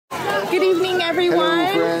Good evening, everyone.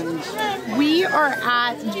 Hello, friends. We are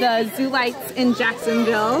at the Zoolights in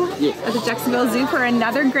Jacksonville, at the Jacksonville Zoo for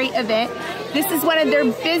another great event. This is one of their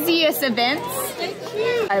busiest events.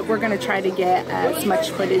 We're gonna try to get as much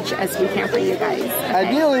footage as we can for you guys. Okay?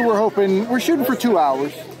 Ideally, we're shooting for 2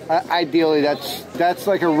 hours. Ideally, that's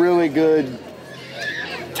like a really good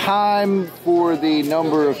time for the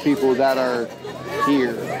number of people that are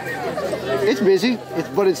here. It's busy,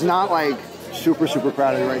 but it's not like super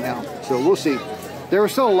crowded right now. So we'll see. There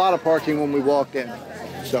was still a lot of parking when we walked in.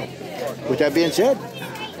 So with that being said,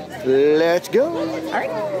 let's go. All right.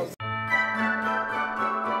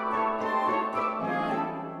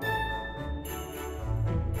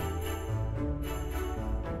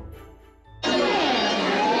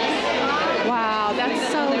 Wow,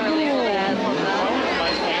 that's so cool.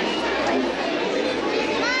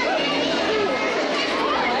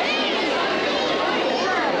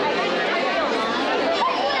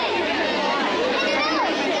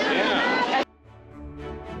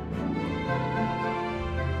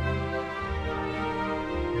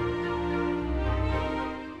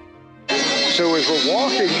 So as we're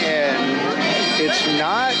walking in, it's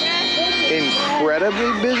not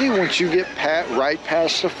incredibly busy once you get right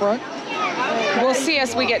past the front. We'll see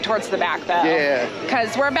as we get towards the back, though. Yeah.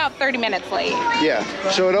 Because we're about 30 minutes late. Yeah.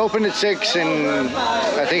 So it opened at 6, and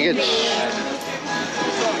I think it's,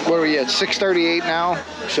 what are we at, 6:38 now?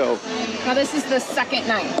 So. Now this is the second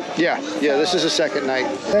night. Yeah, this is the second night.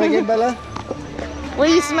 That again, Bella? What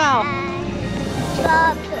do you smell?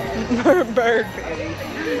 Bird.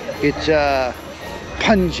 It's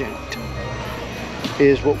pungent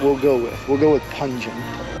is what we'll go with. We'll go with pungent.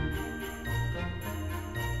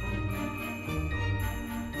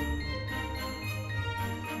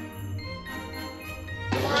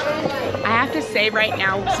 I have to say right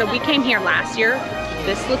now, so we came here last year.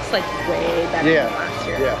 This looks like way better than last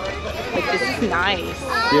year. Yeah. Like this is nice.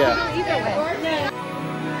 Yeah. Either way.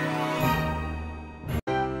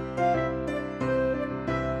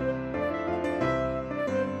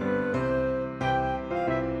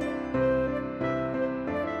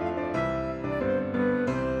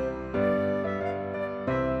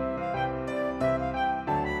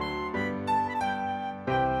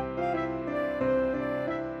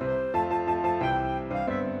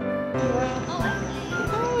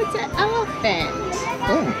 Oh, it's an elephant.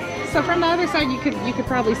 Oh. So from the other side, you could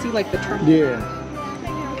probably see like the trunk. Yeah.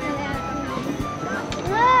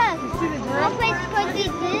 Look, I'm supposed to put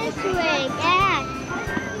it this way, Dad.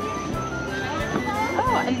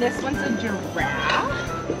 Oh, and this one's a giraffe.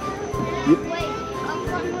 Yep. Wait,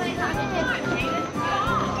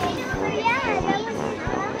 yeah, that was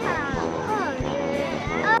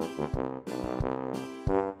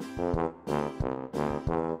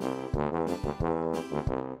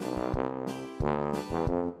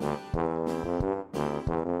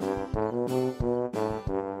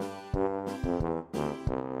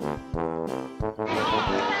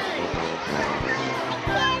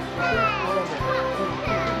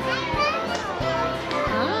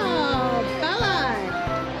Oh, Bella.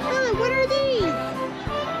 Bella, what are these?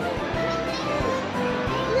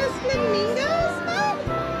 Los flamingos?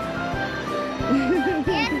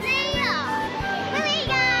 Yes, they are.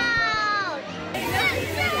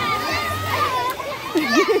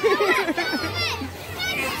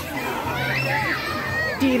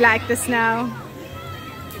 Do you like the snow?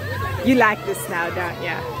 You like the snow, don't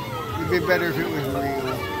you? It'd be better if it was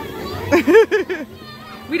real.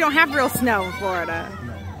 We don't have real snow in Florida.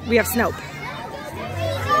 No. We have snow.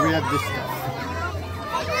 We have this stuff.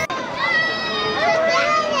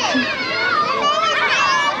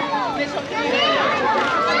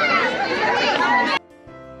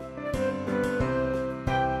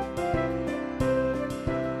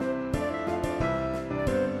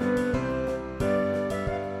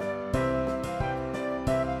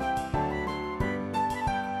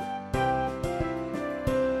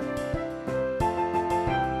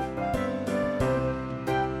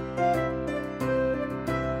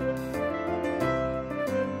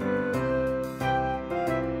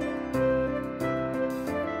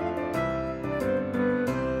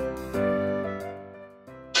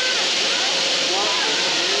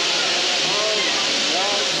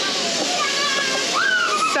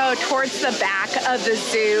 Towards the back of the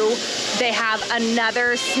zoo, they have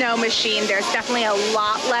another snow machine. There's definitely a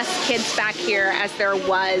lot less kids back here as there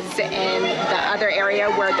was in the other area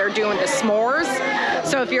where they're doing the s'mores.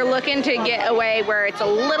 So if you're looking to get away where it's a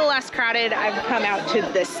little less crowded, I've come out to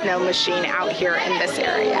this snow machine out here in this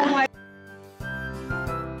area.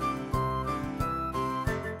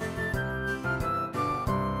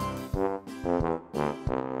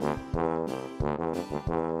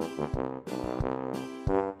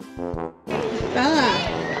 Bella,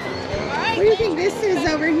 what do you think this is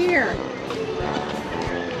over here?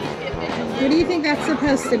 What do you think that's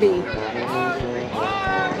supposed to be?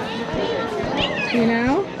 You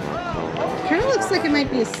know? Kind of looks like it might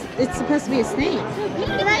be it's supposed to be a snake. It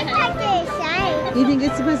looks like a snake. You think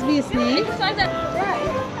it's supposed to be a snake?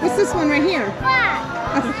 What's this one right here? Frog.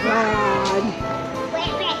 A frog.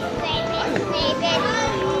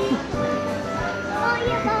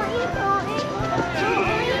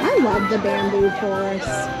 I love the bamboo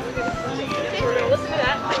forest.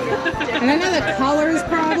 And I know the colors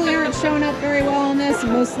probably aren't showing up very well in this.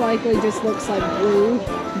 Most likely just looks like blue,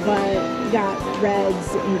 but you got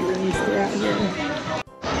reds and greens throughout here.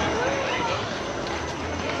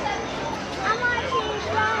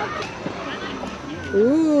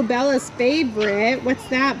 Ooh, Bella's favorite. What's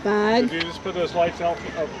that, Bug? Did you just put those lights out?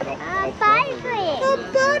 A butterfly. A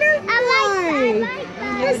butterfly! I like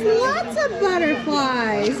There's lots of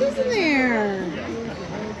butterflies, isn't there?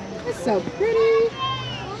 That's so pretty.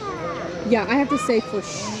 Yeah, I have to say for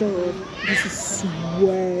sure, this is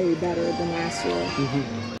way better than last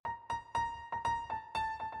year.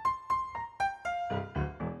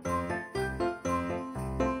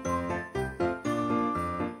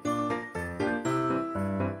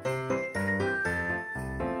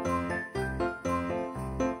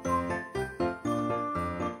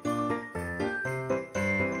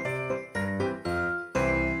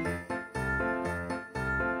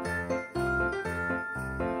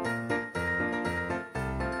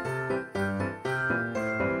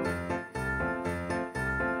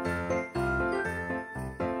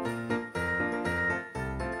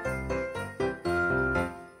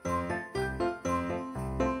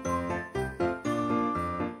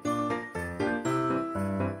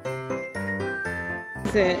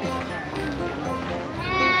 It?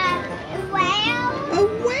 Whale. A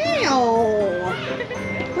whale!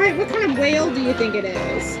 Right, what kind of whale do you think it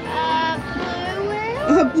is? Blue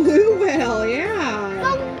whale. A blue whale, yeah.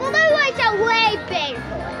 Well, blue whales are way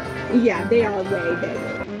bigger. Yeah, they are way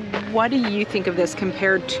bigger. What do you think of this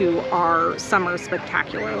compared to our summer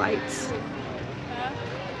spectacular lights?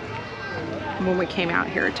 When we came out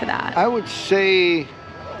here to that. I would say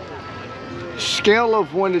scale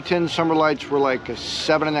of 1 to 10, summer lights were like a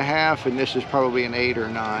 7.5, and this is probably an 8 or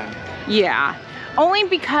 9. Yeah, only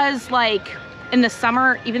because like in the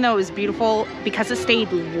summer, even though it was beautiful, because it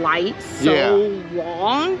stayed light so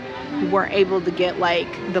long, we're able to get like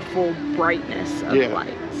the full brightness of the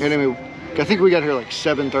lights. And I mean, I think we got here like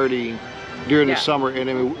 7:30 during the summer, and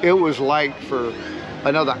I mean, it was light for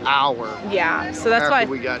another hour. Yeah, so that's why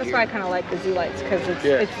why I kind of like the Zoolights, because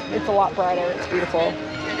it's a lot brighter. It's beautiful.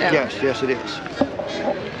 Yeah. Yes, it is.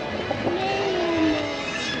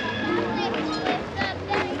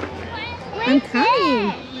 I'm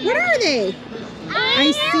coming. What are they?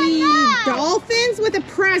 I see dolphins with a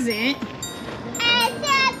present.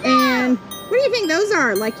 And what do you think those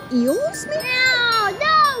are? Like eels, maybe?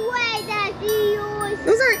 No way that's eels.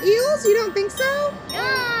 Those aren't eels? You don't think so?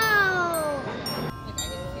 No.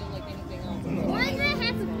 Why do I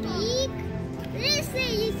have a beak? This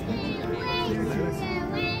is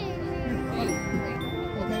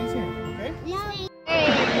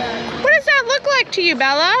What does that look like to you,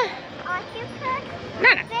 Bella?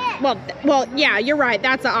 octopus. Well, yeah, you're right.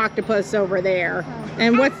 That's an octopus over there.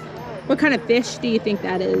 And what kind of fish do you think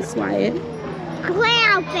that is, Wyatt?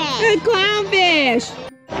 Clownfish. A clownfish.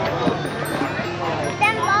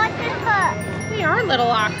 Them octopus. They are little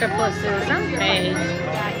octopuses, aren't they?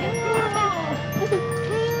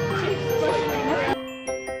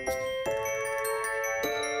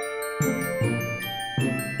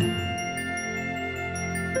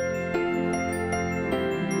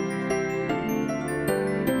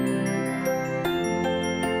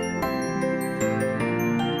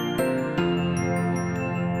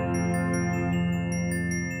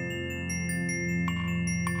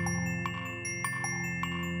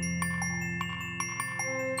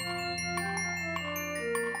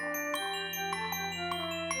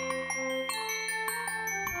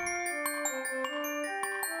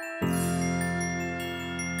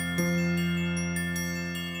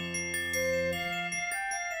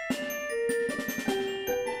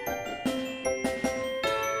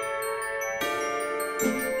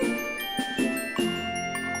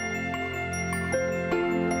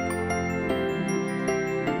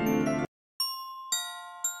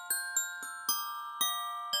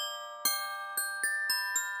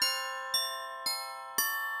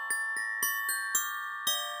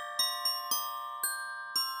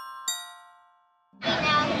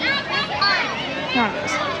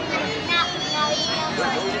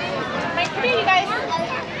 Come here, you guys.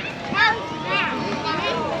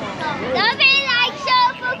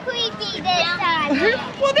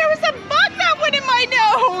 Oh, there was a bug that went in my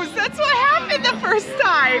nose. That's what happened the first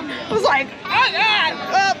time. I was like,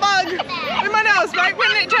 oh, bug in my nose right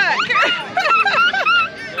when it took.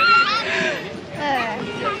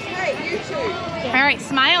 All right,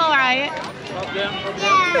 smile, Riot. Yeah.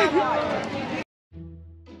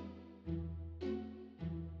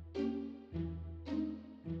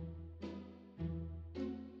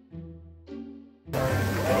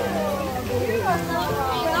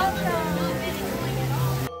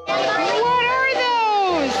 What are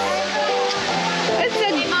those? It's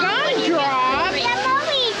a gumdrop. I'm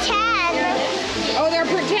only 10. Oh, they're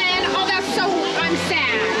pretend. Oh, that's so, I'm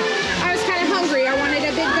sad. I was kind of hungry. I wanted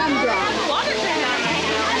a big gumdrop.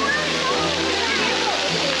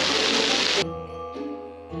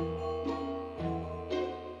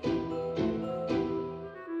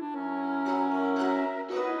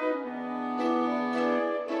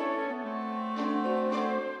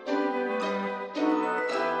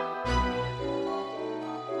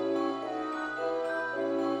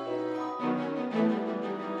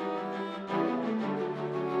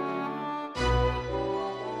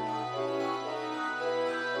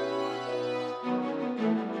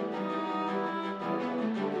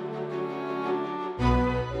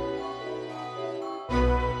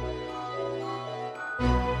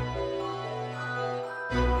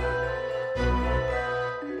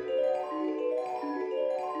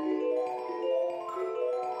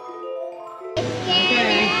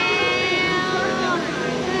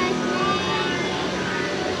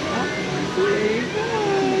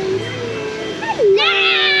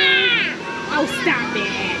 Oh, stop it.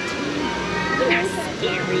 You're not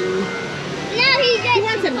scary. No, he does. He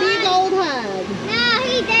wants a big old hug. No,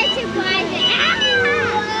 he does surprise it.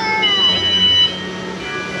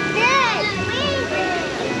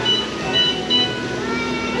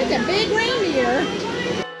 That's a big reindeer.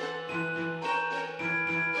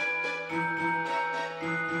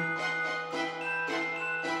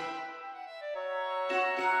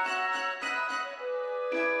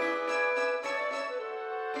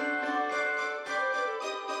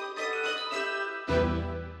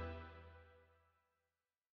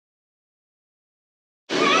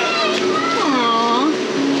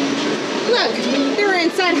 Look, they're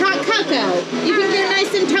inside hot cocoa. You think they're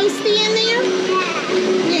nice and toasty in there?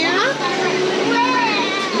 Yeah?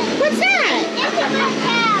 What's that?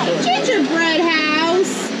 Gingerbread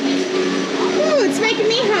house. Ooh, it's making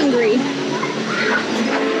me hungry.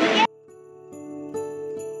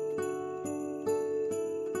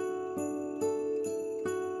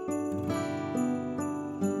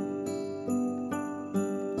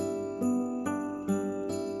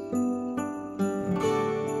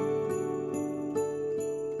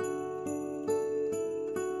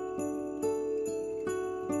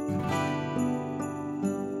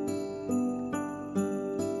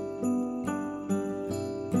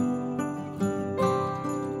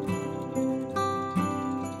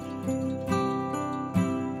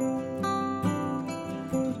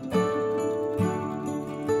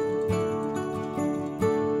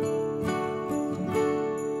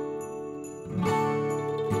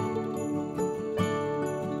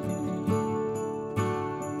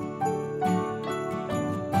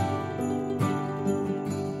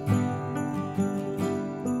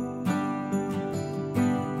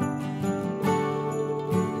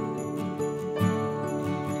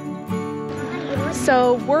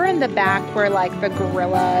 So we're in the back where like the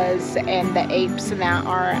gorillas and the apes and that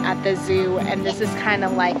are at the zoo, and this is kind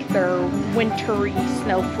of like their wintry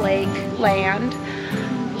snowflake land.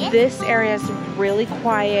 This area is really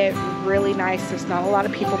quiet, really nice. There's not a lot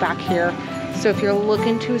of people back here. So if you're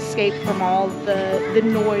looking to escape from all the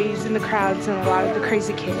noise and the crowds and a lot of the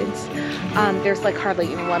crazy kids, there's like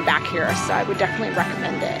hardly anyone back here. So I would definitely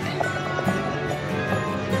recommend it.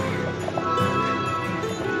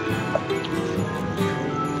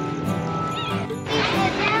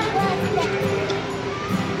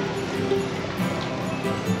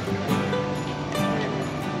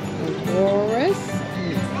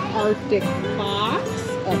 Arctic fox,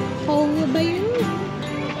 a polar bear.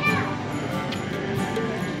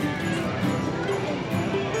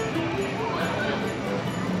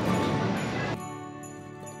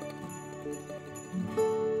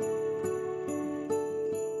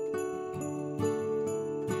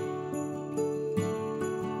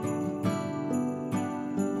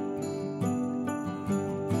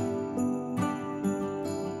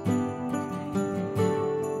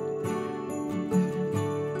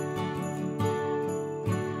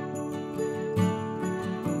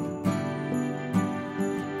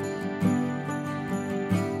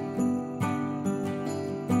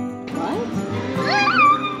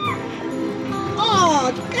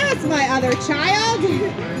 That's my other child.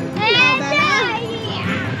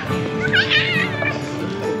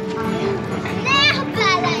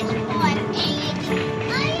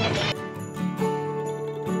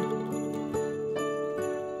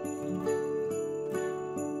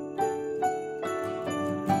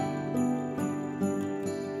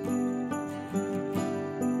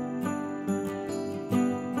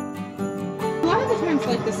 A lot of the times,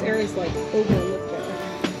 like, this area is like overlooked.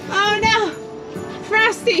 Oh no,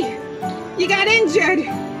 Frosty, you got injured.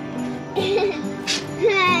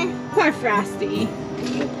 Poor Frosty.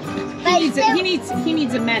 He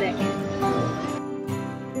needs a medic.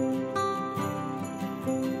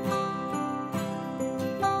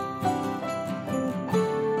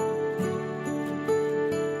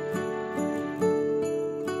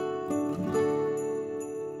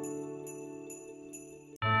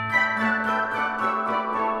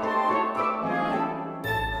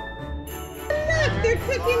 Look, they're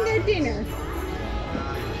cooking their dinner.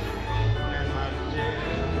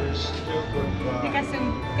 They got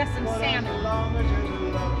some salmon.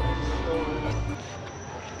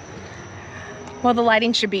 Well, the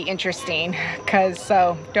lighting should be interesting,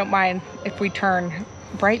 so don't mind if we turn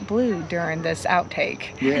bright blue during this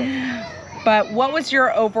outtake. Yeah. But what was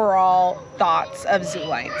your overall thoughts of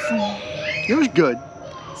Zoolights? It was good.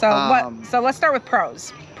 So So let's start with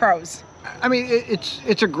pros. I mean,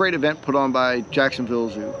 it's a great event put on by Jacksonville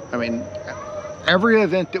Zoo. I mean, every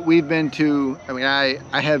event that we've been to, I mean, I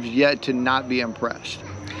have yet to not be impressed.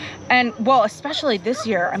 And well, especially this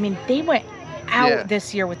year. I mean, they went out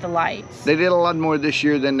this year with the lights. They did a lot more this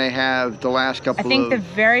year than they have the last couple of... I think the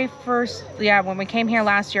very first, when we came here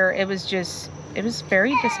last year, it was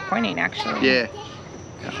very disappointing, actually. Yeah.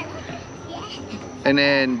 And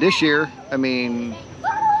then this year, I mean,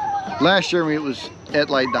 last year, I mean, it was at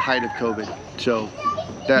like the height of COVID. So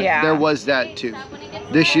there was that too.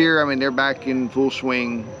 This year, I mean, they're back in full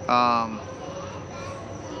swing.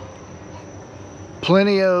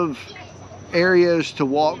 Plenty of areas to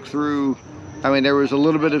walk through. I mean, there was a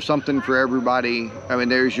little bit of something for everybody. I mean,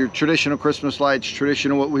 there's your traditional Christmas lights,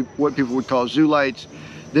 traditional what people would call zoo lights.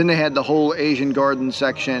 Then they had the whole Asian garden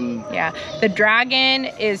section. Yeah, the dragon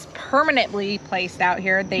is permanently placed out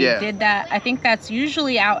here. They did that. I think that's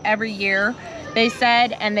usually out every year, they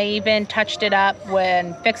said, and they even touched it up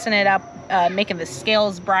when fixing it up, making the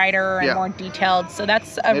scales brighter and more detailed. So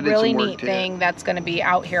that's a really neat thing that's going to be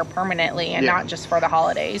out here permanently and not just for the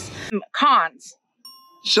holidays. Cons.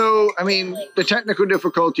 So, I mean, the technical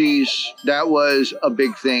difficulties, that was a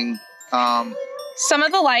big thing. Some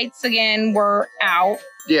of the lights, again, were out.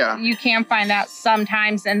 Yeah. You can find that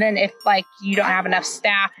sometimes. And then if, like, you don't have enough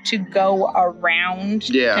staff to go around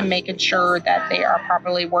to making sure that they are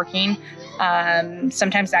properly working,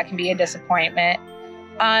 sometimes that can be a disappointment.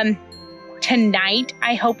 Tonight,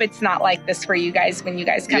 I hope it's not like this for you guys when you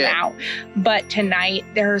guys come out. But tonight,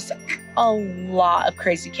 there's a lot of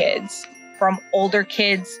crazy kids. From older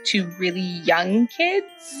kids to really young kids,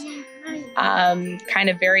 kind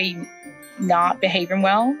of very not behaving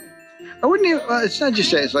well. I wouldn't even, it's not just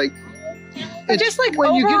that, it's like, it's just like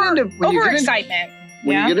when you get into overexcitement.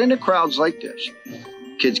 When you get into crowds like this,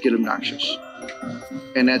 kids get obnoxious.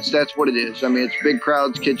 And that's what it is. I mean, it's big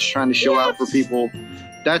crowds, kids trying to show out for people.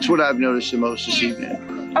 That's what I've noticed the most this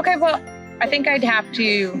evening. Okay, well, I think I'd have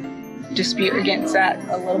to dispute against that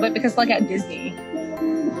a little bit because like at Disney,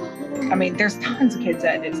 I mean, there's tons of kids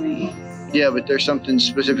at Disney. Yeah, but there's something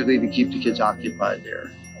specifically to keep the kids occupied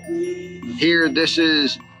there. Here, this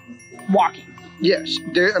is... walking. Yes.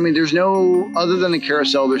 I mean, there's no... other than the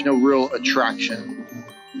carousel, there's no real attraction.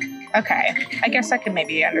 Okay. I guess I could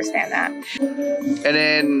maybe understand that. And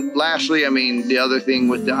then, lastly, I mean, the other thing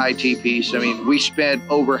with the IT piece, I mean, we spent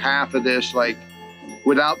over half of this, like,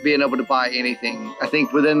 without being able to buy anything. I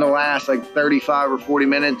think within the last, like, 35 or 40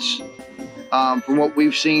 minutes... from what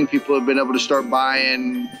we've seen, people have been able to start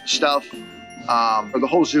buying stuff. Or the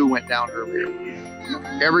whole zoo went down earlier.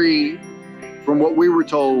 From what we were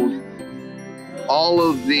told, all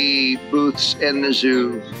of the booths in the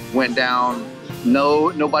zoo went down.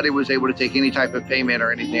 Nobody was able to take any type of payment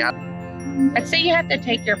or anything. I'd say you have to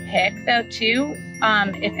take your pick, though, too.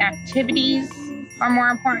 If activities are more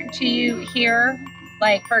important to you here,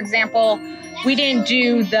 like, for example, we didn't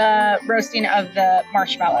do the roasting of the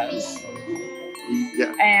marshmallows.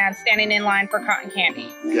 Yeah. And standing in line for cotton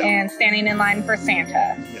candy. Yeah. And standing in line for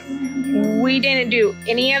Santa. Yeah. We didn't do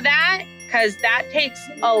any of that because that takes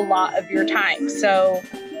a lot of your time. So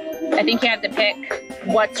I think you have to pick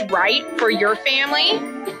what's right for your family,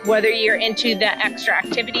 whether you're into the extra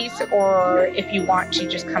activities or if you want to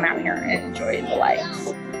just come out here and enjoy the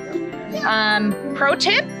lights. Pro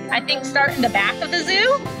tip, I think start in the back of the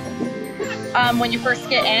zoo when you first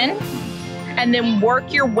get in, and then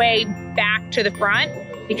work your way back to the front,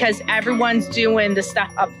 because everyone's doing the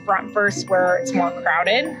stuff up front first where it's more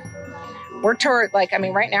crowded. We're toward, like, I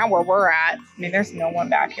mean, right now where we're at, I mean, there's no one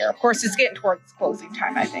back here. Of course, it's getting towards closing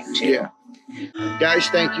time, I think, too. Yeah. Guys,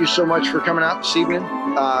 thank you so much for coming out this evening.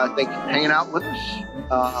 Thank you for hanging out with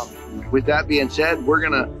us. With that being said, we're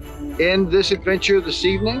going to end this adventure this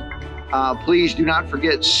evening. Please do not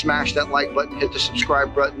forget, smash that like button, hit the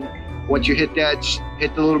subscribe button. Once you hit that,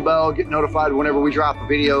 hit the little bell, get notified whenever we drop a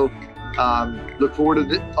video. Look forward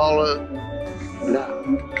to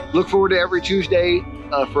look forward to every Tuesday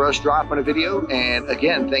for us dropping a video. And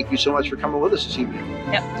again, thank you so much for coming with us this evening.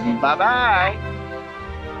 Yep. Bye-bye.